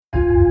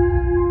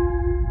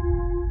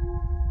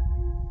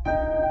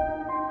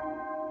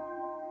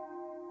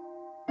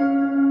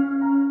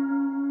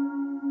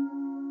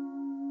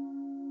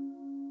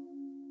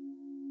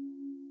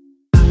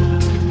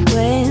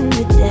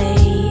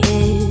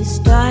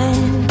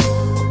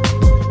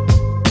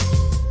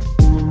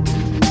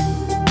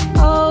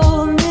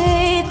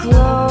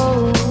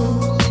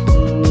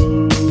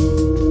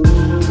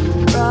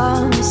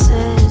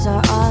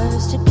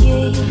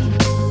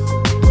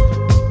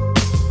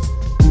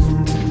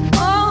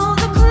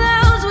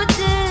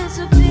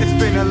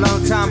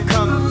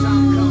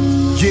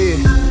Yeah,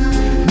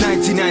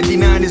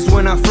 1999 is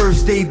when I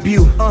first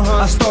debut.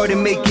 I started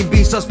making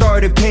beats, I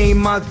started paying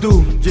my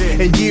due.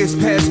 And years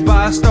passed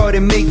by, I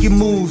started making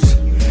moves.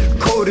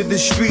 Cold to the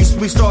streets,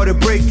 we started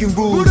breaking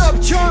rules.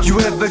 You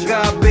ever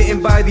got bitten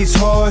by these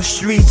hard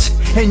streets?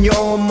 And your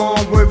own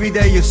mom worried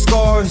that your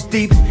scars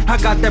deep. I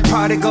got that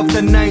product of the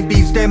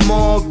 90s, that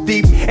mark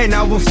deep. And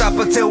I won't stop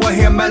until I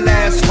hear my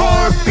last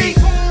heartbeat.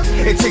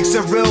 It takes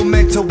a real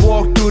man to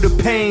walk through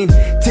the pain.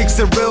 Takes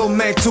a real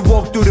man to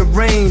walk through the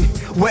rain.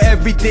 Where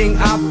everything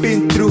I've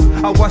been through,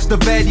 I watched the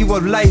value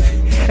of life,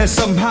 and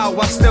somehow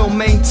I still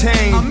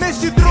maintain. I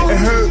miss you through. It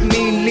hurt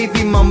me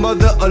leaving my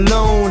mother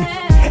alone,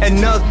 and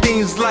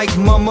nothing's like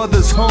my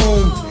mother's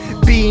home.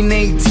 Being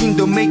 18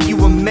 don't make you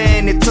a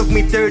man. It took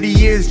me 30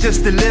 years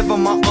just to live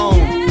on my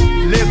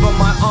own. Live on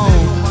my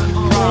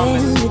own.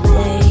 Promise. When the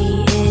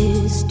day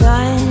is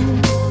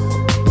done,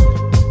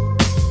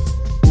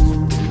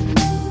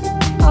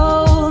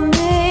 hold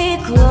me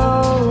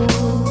close.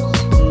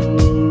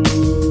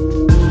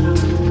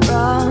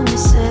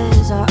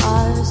 Promises are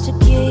ours to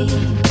keep.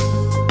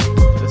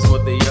 That's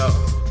what they are.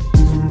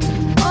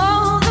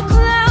 All the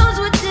clouds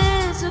would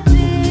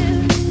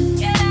disappear.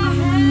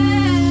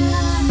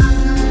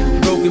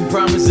 Broken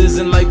promises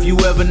in life you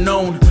ever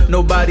known.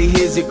 Nobody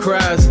hears your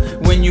cries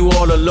when you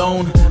all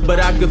alone, but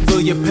I can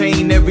feel your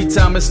pain every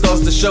time it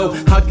starts to show.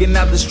 How can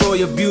I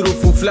destroy a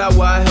beautiful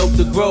flower I helped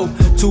to grow?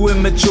 Too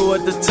immature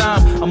at the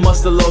time, I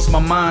must have lost my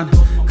mind.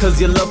 Cause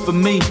your love for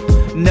me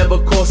never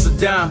cost a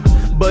dime,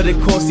 but it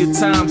cost your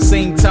time,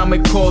 same time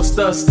it cost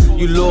us.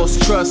 You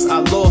lost trust, I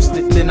lost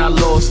it, then I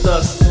lost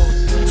us.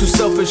 Too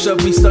selfish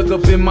of me, stuck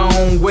up in my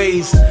own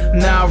ways.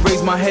 Now I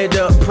raise my head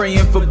up,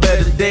 praying for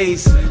better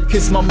days.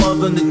 Kiss my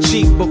mother on the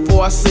cheek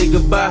before I say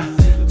goodbye.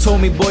 Told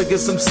me, boy, get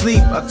some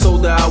sleep, I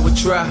told her I would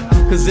try.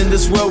 Cause in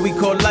this world we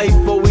call life,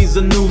 always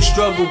a new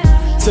struggle.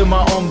 To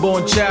my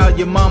unborn child,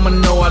 your mama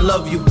know I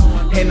love you,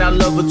 and I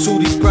love her too.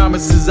 These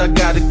promises I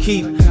gotta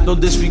keep. Don't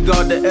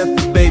disregard the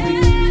effort, baby,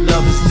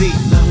 love is deep.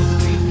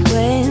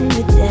 When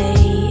the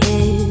day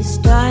is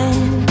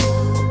done,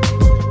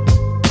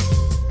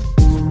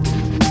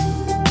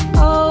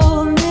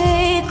 hold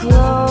me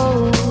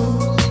close.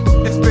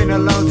 It's been a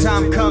long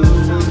time coming.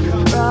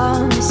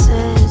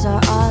 Promises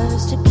are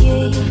ours to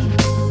keep.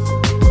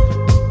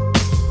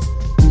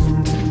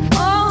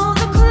 All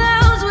the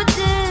clouds would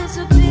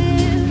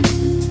disappear.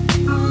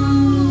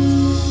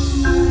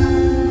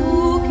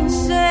 Who can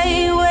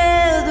say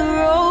where the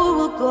road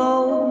will go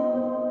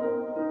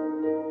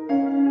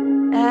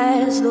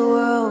as the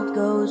world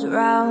goes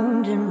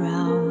round and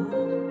round?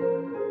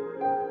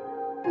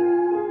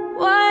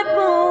 Wipe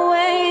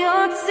away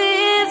your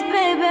tears,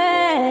 baby.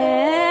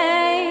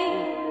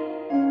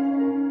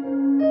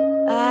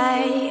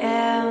 I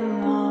am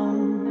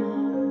home.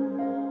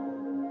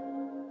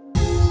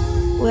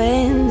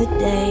 When the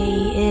day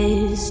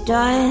is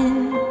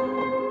done,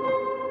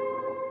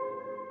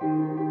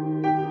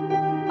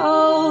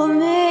 hold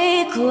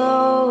me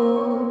close.